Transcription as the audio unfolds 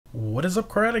What is up,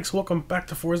 car addicts? Welcome back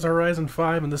to Forza Horizon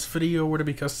 5. In this video, we're to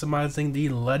be customizing the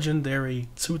legendary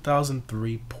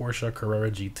 2003 Porsche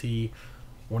Carrera GT,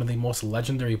 one of the most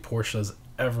legendary Porsches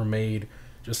ever made.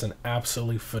 Just an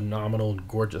absolutely phenomenal,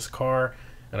 gorgeous car,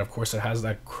 and of course, it has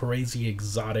that crazy,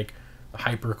 exotic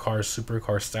hypercar,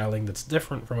 supercar styling that's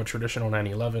different from a traditional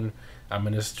 911. I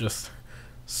mean, it's just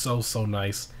so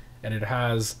nice, and it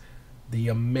has the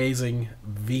amazing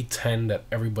V10 that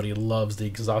everybody loves, the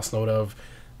exhaust note of.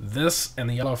 This and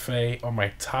the LFA are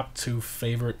my top two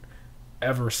favorite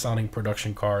ever sounding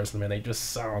production cars. I mean, they just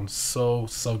sound so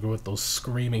good with those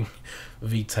screaming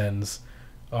V10s.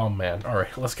 Oh man.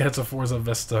 Alright, let's get to Forza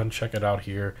Vista and check it out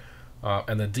here.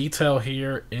 And the detail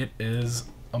here, it is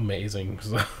amazing.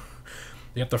 So,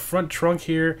 you have the front trunk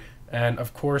here, and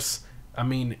of course, I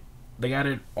mean, they got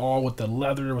it all with the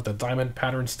leather, with the diamond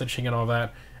pattern stitching and all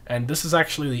that. And this is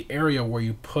actually the area where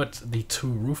you put the two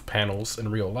roof panels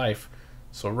in real life.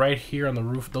 So right here on the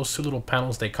roof, those two little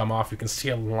panels, they come off. You can see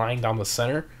a line down the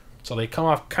center. So they come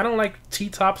off kind of like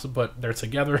T-tops, but they're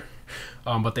together.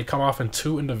 But they come off in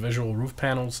two individual roof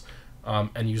panels.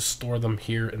 And you store them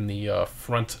here in the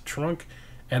front trunk.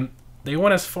 And they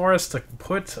went as far as to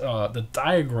put the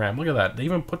diagram. Look at that. They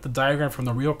even put the diagram from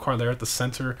the real car there at the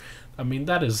center. I mean,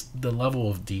 that is the level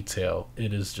of detail.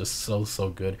 It is just so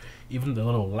good. Even the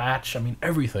little latch. I mean,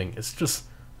 everything. It's just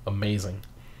amazing.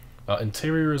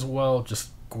 Interior as well,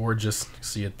 just gorgeous. You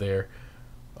see it there.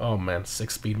 Oh man,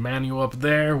 6-speed manual up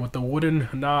there with the wooden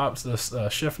knobs, the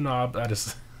shift knob. That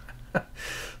is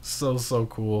so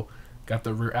cool. Got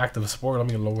the rear active sport. Let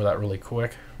me lower that really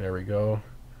quick. There we go.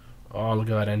 Oh, look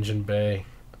at that engine bay.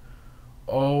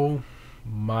 Oh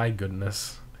my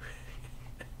goodness.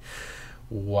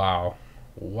 Wow.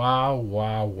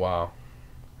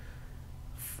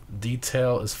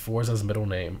 Detail is Forza's middle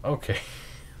name. Okay.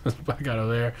 Back out of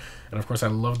there. And of course, I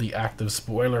love the active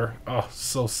spoiler. Oh,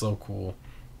 so cool.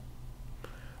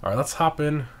 Alright, let's hop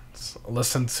in. Let's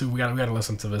listen to, we gotta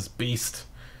listen to this beast.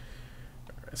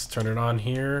 Let's turn it on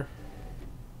here.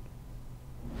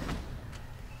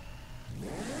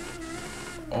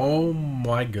 Oh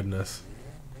my goodness.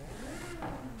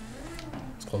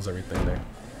 Let's close everything there.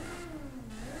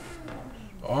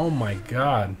 Oh my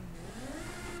god.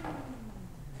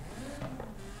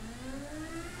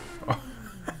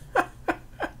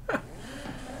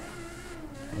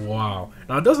 Wow.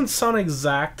 Now, it doesn't sound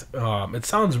exact. It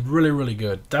sounds really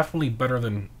good. Definitely better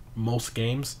than most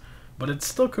games, but it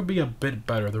still could be a bit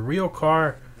better. The real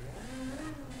car,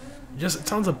 it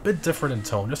sounds a bit different in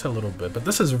tone, just a little bit, but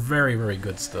this is very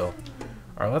good still.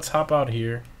 Alright, let's hop out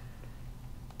here.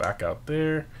 Back out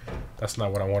there. That's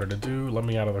not what I wanted to do. Let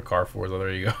me out of the car, Forza.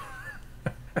 There you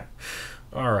go.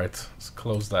 Alright, let's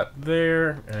close that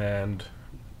there, and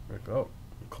there we go.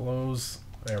 Close.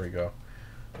 There we go.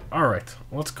 Alright,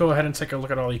 let's go ahead and take a look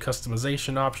at all the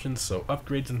customization options. So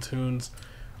upgrades and tunes,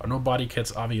 no body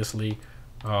kits obviously.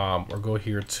 Or go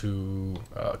here to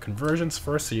conversions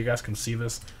first so you guys can see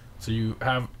this. So you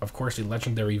have, of course, the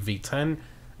legendary V10, and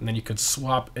then you could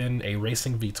swap in a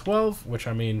racing V12, which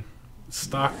I mean,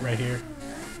 stock right here.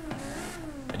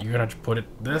 And you're gonna have to put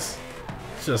it this.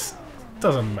 It just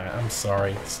doesn't matter. I'm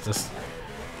sorry. It's just,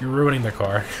 you're ruining the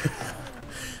car.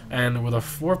 And with a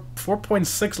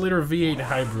 4.6 liter V8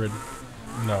 hybrid,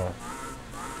 no.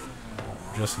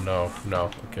 Just no.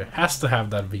 Okay, has to have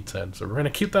that V10. So we're gonna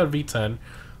keep that V10.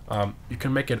 You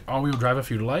can make it all-wheel drive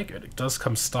if you like. It does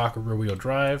come stock rear-wheel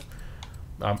drive.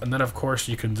 And then of course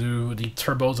you can do the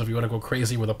turbos if you want to go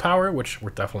crazy with the power, which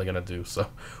we're definitely gonna do. So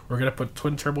we're gonna put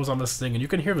twin turbos on this thing, and you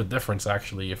can hear the difference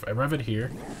actually. If I rev it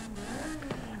here,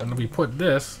 and then we put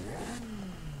this,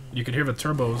 you can hear the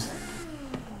turbos.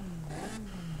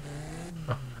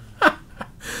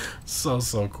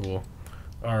 So cool.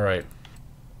 Alright.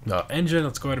 Now, engine,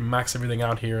 let's go ahead and max everything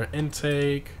out here.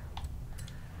 Intake,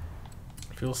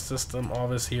 fuel system, all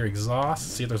this here.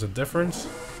 Exhaust, see if there's a difference.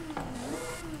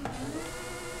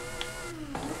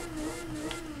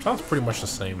 Sounds pretty much the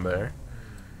same there.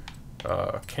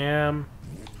 Cam.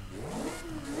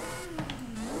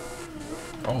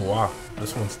 Oh wow,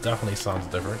 this one's definitely sounds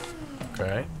different.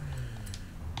 Okay.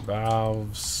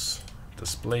 Valves,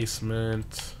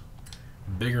 displacement.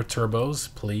 Bigger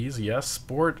turbos, please. Yes,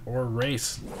 sport or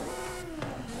race.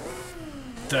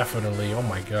 Definitely. Oh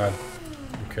my god.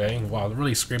 Okay. Wow, they're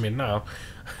really screaming now.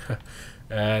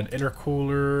 And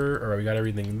intercooler. Alright, we got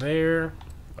everything there.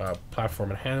 Platform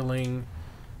and handling.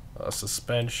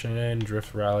 Suspension.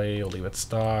 Drift rally. We'll leave it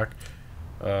stock.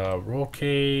 Roll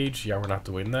cage. Yeah, we're not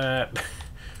doing that.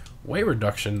 Weight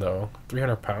reduction, though.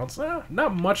 300 pounds.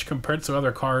 Not much compared to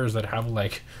other cars that have,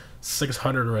 like,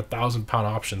 600 or 1,000 pound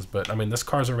options, but I mean, this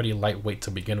car's already lightweight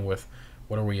to begin with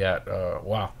what are we at?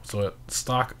 Wow. So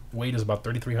stock weight is about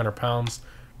 3,300 pounds.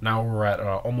 Now we're at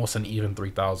almost an even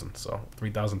 3,000. So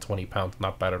 3,020 pounds,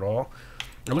 not bad at all.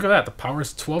 And look at that. The power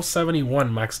is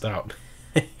 1271 maxed out.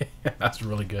 That's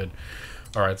really good.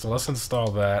 All right, so let's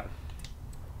install that.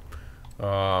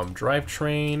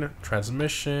 Drivetrain,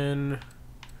 transmission.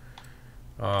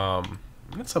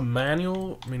 It's a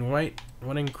manual. I mean, I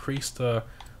want to increase the.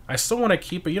 I still want to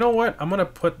keep it. You know what? I'm gonna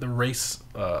put the race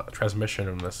transmission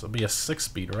in this. It'll be a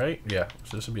 6-speed, right? Yeah,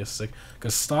 so this will be a 6.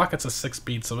 Because stock, it's a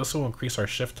 6-speed, so this will increase our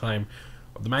shift time.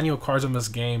 The manual cars in this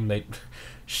game, they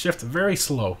shift very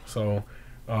slow. So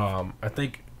I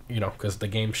think, you know, because the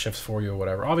game shifts for you or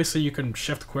whatever. Obviously, you can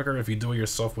shift quicker if you do it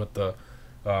yourself with the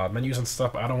menus and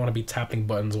stuff. I don't want to be tapping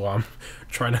buttons while I'm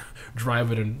trying to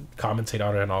drive it and commentate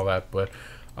on it and all that. But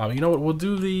you know what? We'll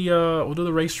do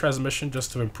the race transmission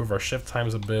just to improve our shift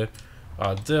times a bit.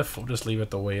 Diff, we'll just leave it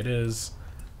the way it is.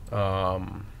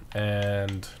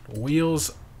 And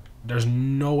wheels, there's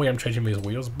no way I'm changing these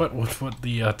wheels. But we'll put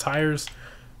the tires.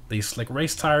 These slick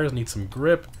race tires need some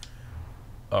grip.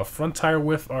 Front tire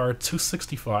width are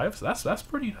 265s. That's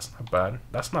not bad.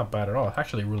 That's not bad at all. It's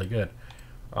actually really good.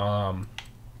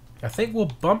 I think we'll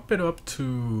bump it up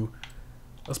to.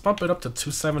 Let's bump it up to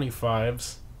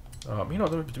 275s. You know,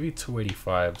 there be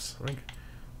 285s. I think.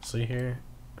 See here.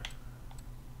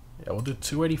 Yeah, we'll do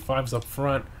 285s up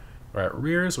front. All right,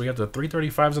 rears. We have the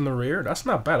 335s in the rear. That's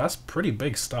not bad. That's pretty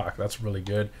big stock. That's really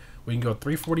good. We can go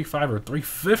 345 or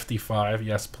 355.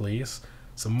 Yes, please.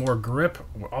 Some more grip.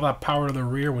 All that power to the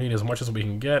rear. We need as much as we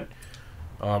can get.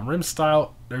 Rim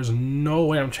style. There's no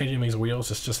way I'm changing these wheels.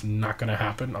 It's just not gonna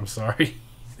happen. I'm sorry.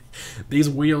 These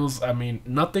wheels, I mean,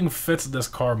 nothing fits this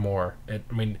car more. I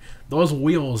mean, those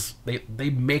wheels, they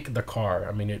make the car.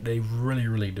 I mean, they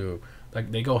really do.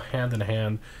 Like, they go hand in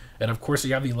hand. And of course,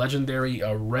 you have the legendary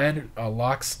red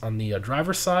locks on the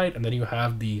driver's side, and then you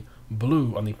have the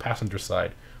blue on the passenger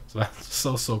side. So that's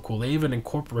so cool. They even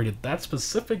incorporated that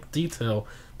specific detail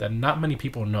that not many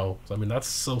people know. So I mean, that's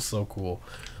so cool.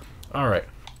 All right,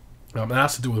 that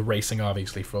has to do with racing,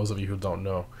 obviously, for those of you who don't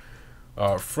know.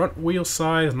 Front wheel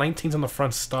size, 19's on the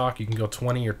front stock. You can go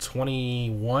 20 or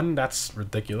 21. That's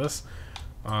ridiculous.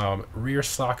 Rear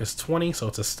stock is 20, so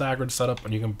it's a staggered setup,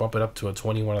 and you can bump it up to a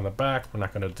 21 on the back. We're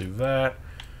not going to do that.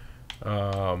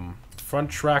 Front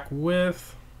track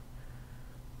width.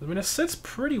 I mean, it sits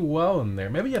pretty well in there.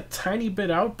 Maybe a tiny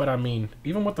bit out, but I mean,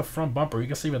 even with the front bumper, you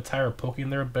can see the tire poking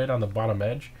there a bit on the bottom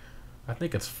edge. I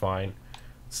think it's fine.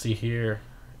 See here.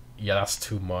 Yeah, that's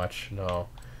too much. No.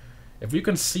 If you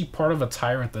can see part of a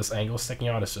tire at this angle sticking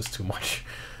out, it's just too much.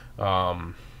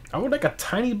 I would like a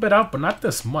tiny bit out, but not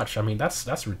this much. I mean,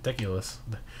 that's ridiculous.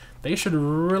 They should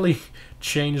really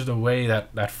change the way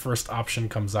that first option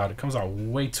comes out. It comes out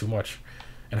way too much.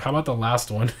 And how about the last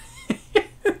one?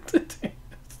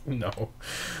 No.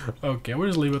 Okay, we'll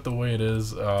just leave it the way it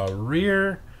is.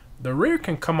 Rear. The rear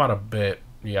can come out a bit.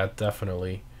 Yeah,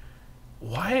 definitely.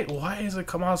 Why does it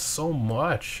come out so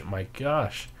much? My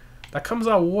gosh. That comes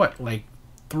out what, like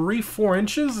 3-4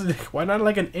 inches? Why not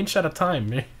like an inch at a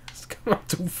time? It's coming out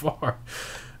too far.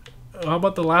 How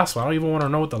about the last one? I don't even want to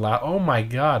know what the last. Oh my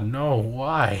god, no!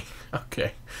 Why?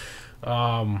 Okay.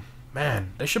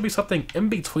 Man, there should be something in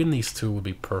between these two. Would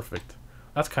be perfect.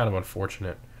 That's kind of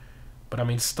unfortunate. But I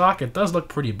mean, stock, it does look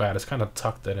pretty bad. It's kind of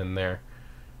tucked in there.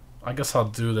 I guess I'll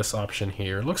do this option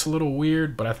here. It looks a little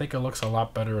weird, but I think it looks a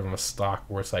lot better than the stock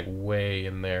where it's like way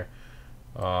in there.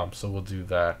 So we'll do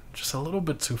that. Just a little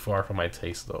bit too far for my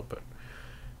taste though, but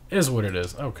it is what it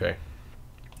is. Okay.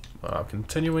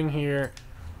 Continuing here.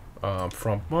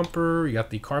 Front bumper. You got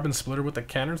the carbon splitter with the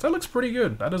cannons. That looks pretty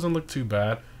good. That doesn't look too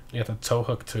bad. You got the tow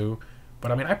hook too.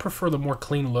 But I mean, I prefer the more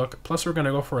clean look. Plus, we're going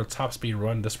to go for a top speed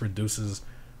run. This reduces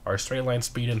our straight line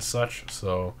speed and such.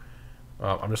 So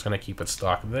I'm just going to keep it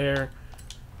stock there.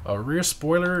 Rear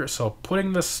spoiler. So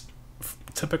putting this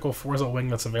typical Forza wing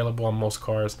that's available on most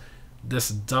cars, this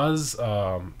does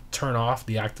turn off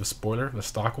the active spoiler, the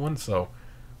stock one. So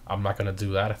I'm not going to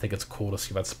do that. I think it's cool to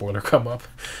see that spoiler come up.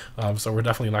 So we're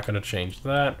definitely not going to change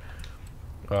that.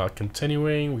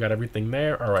 Continuing, we got everything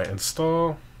there. All right,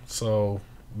 install. So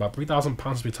about 3,000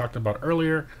 pounds we talked about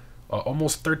earlier.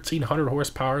 Almost 1,300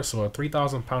 horsepower. So a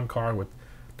 3,000 pound car with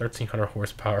 1,300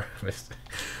 horsepower.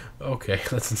 Okay,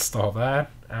 let's install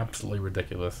that. Absolutely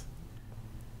ridiculous.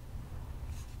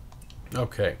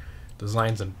 Okay,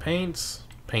 designs and paints.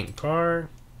 Paint car.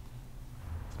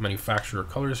 Manufacturer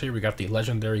colors here. We got the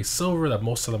legendary silver that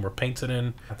most of them were painted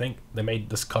in. I think they made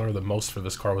this color the most for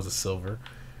this car was the silver.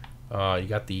 You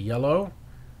got the yellow.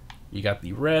 You got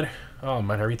the red. Oh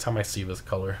man, every time I see this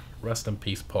color. Rest in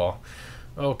peace, Paul.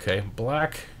 Okay,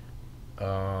 black.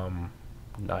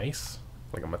 Nice.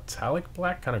 like a metallic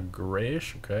black, kind of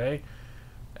grayish. Okay,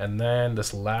 and then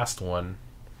this last one,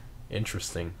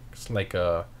 interesting. It's like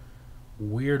a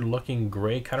weird looking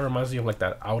gray, kind of reminds me of like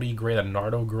that Audi gray, that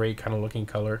Nardo gray kind of looking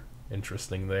color.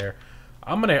 Interesting there.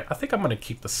 I think I'm gonna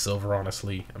keep the silver,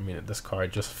 honestly. I mean, this car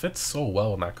just fits so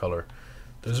well in that color.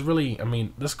 There's really, I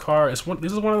mean, this car is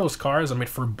this is one of those cars, I mean,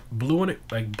 for blue, and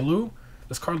like blue,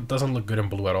 this car doesn't look good in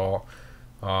blue at all.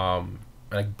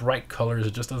 Like bright colors,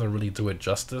 it just doesn't really do it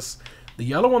justice. The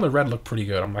yellow and the red look pretty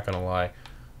good, I'm not gonna lie.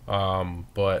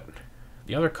 But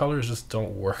the other colors just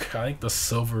don't work. I think the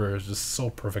silver is just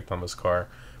so perfect on this car.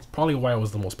 Probably why it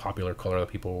was the most popular color that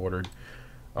people ordered.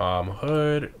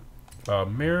 Hood,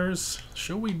 mirrors.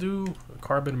 Should we do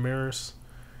carbon mirrors?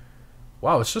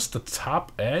 Wow, it's just the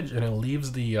top edge, and it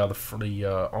leaves the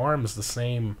arms the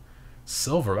same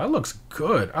silver. That looks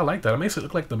good. I like that. It makes it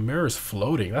look like the mirror's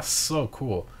floating. That's so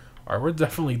cool. All right, we're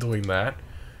definitely doing that.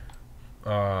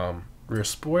 Rear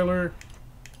spoiler.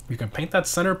 You can paint that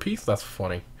centerpiece. That's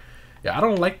funny. Yeah, I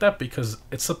don't like that because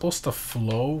it's supposed to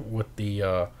flow with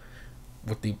the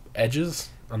edges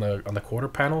on the quarter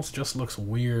panels. It just looks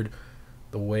weird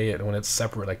the way when it's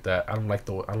separate like that. I don't like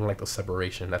the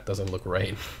separation. That doesn't look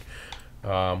right.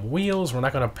 Wheels, we're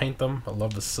not gonna paint them. I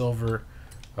love the silver.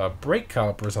 Brake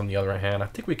calipers, on the other hand, I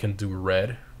think we can do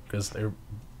red because they're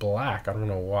black. I don't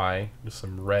know why. There's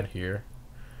some red here.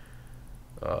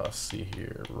 Let's see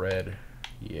here, red.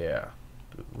 Yeah,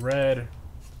 red.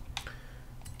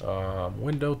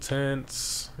 Window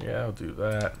tints. Yeah, I'll do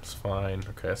that. It's fine.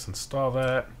 Okay, let's install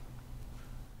that.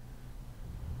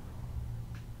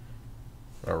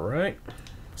 Alright.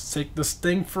 Let's take this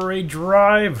thing for a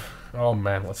drive. Oh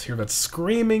man, let's hear that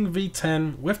screaming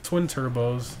V10 with twin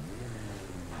turbos.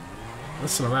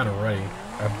 Listen to that already.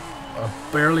 I'm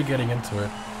barely getting into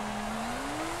it.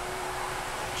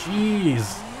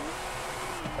 Jeez.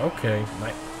 Okay.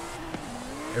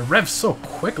 It revs so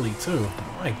quickly too.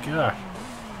 My gosh.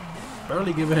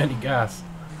 Barely giving any gas.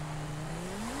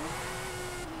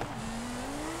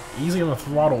 Easy on the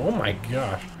throttle. Oh my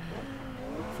gosh.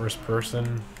 First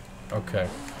person. Okay.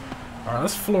 Alright,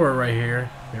 let's floor it right here.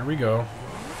 Here we go.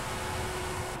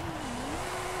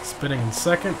 Spinning in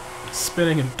second.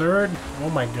 Spinning in third. Oh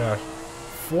my gosh.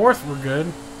 Fourth, we're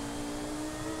good.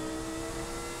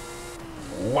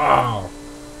 Wow.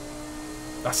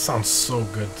 That sounds so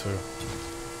good too.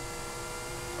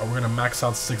 Oh, we're gonna max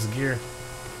out 6th gear.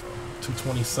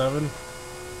 227.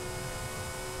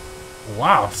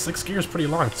 Wow, 6 gears pretty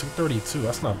long. 232.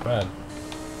 That's not bad.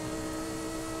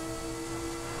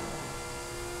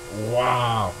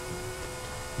 Wow.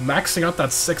 Maxing out that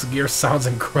 6th gear sounds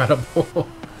incredible.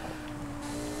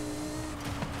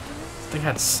 This thing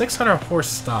had 600 horse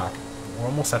stock. We're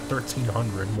almost at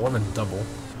 1300. More than double.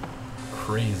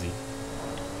 Crazy.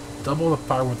 Double the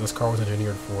power what this car was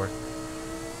engineered for.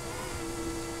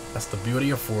 That's the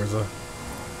beauty of Forza.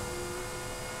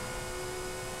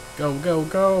 Go, go,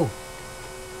 go!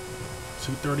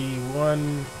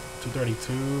 231,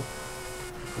 232.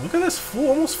 Look at this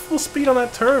almost full speed on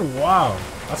that turn. Wow,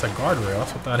 that's a guardrail.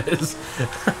 That's what that is.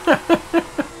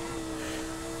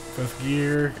 5th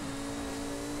gear.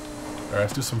 All right,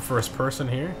 let's do some first person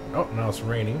here. Oh, now it's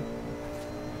raining.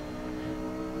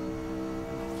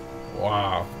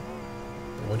 Wow,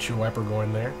 the windshield wiper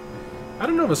going there. I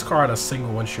don't know if this car had a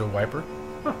single windshield wiper.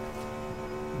 Huh.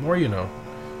 More you know.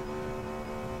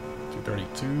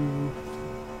 232.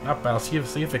 Not bad. See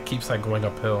if it keeps that going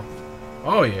uphill.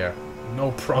 Oh yeah.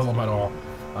 No problem at all.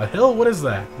 A hill? What is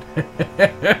that?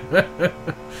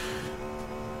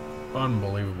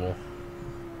 Unbelievable.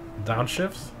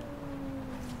 Downshifts?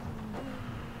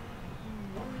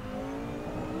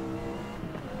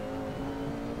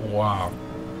 Wow.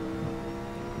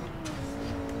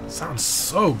 Sounds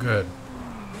so good.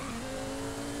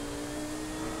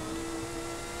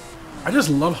 I just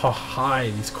love how high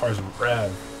these cars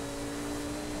rev.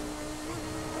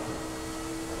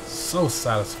 So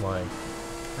satisfying.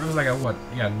 It was like at what?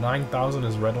 Yeah, 9,000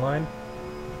 is red line.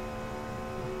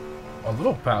 A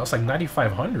little past. It's like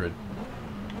 9,500.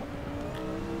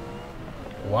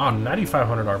 Wow,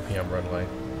 9,500 RPM red line.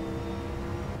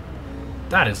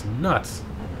 That is nuts.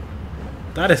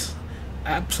 That is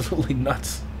absolutely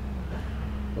nuts.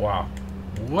 Wow.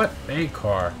 What a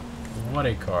car. What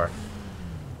a car.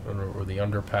 Or the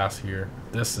underpass here.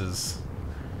 This is...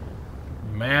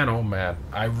 Man, oh man.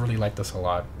 I really like this a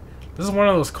lot. This is one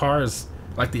of those cars,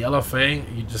 like the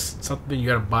LFA, you just... Something you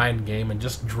gotta buy in game and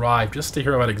just drive, just to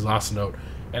hear that exhaust note.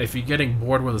 And if you're getting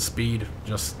bored with the speed,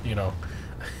 just, you know,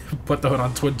 put the hood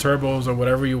on twin turbos or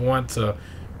whatever you want to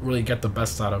really get the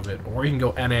best out of it. Or you can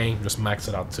go NA, just max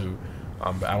it out too.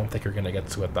 But I don't think you're gonna get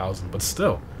to 1,000. But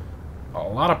still, A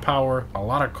lot of power, a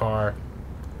lot of car.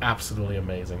 Absolutely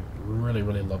amazing. Really,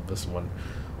 really love this one.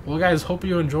 Well, guys, hope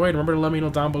you enjoyed. Remember to let me know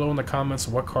down below in the comments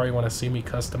what car you want to see me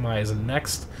customize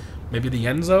next. Maybe the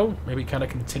Enzo. Maybe kind of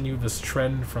continue this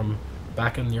trend from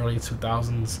back in the early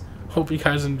 2000s. Hope you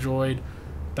guys enjoyed.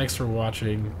 Thanks for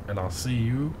watching, and I'll see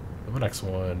you in the next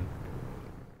one.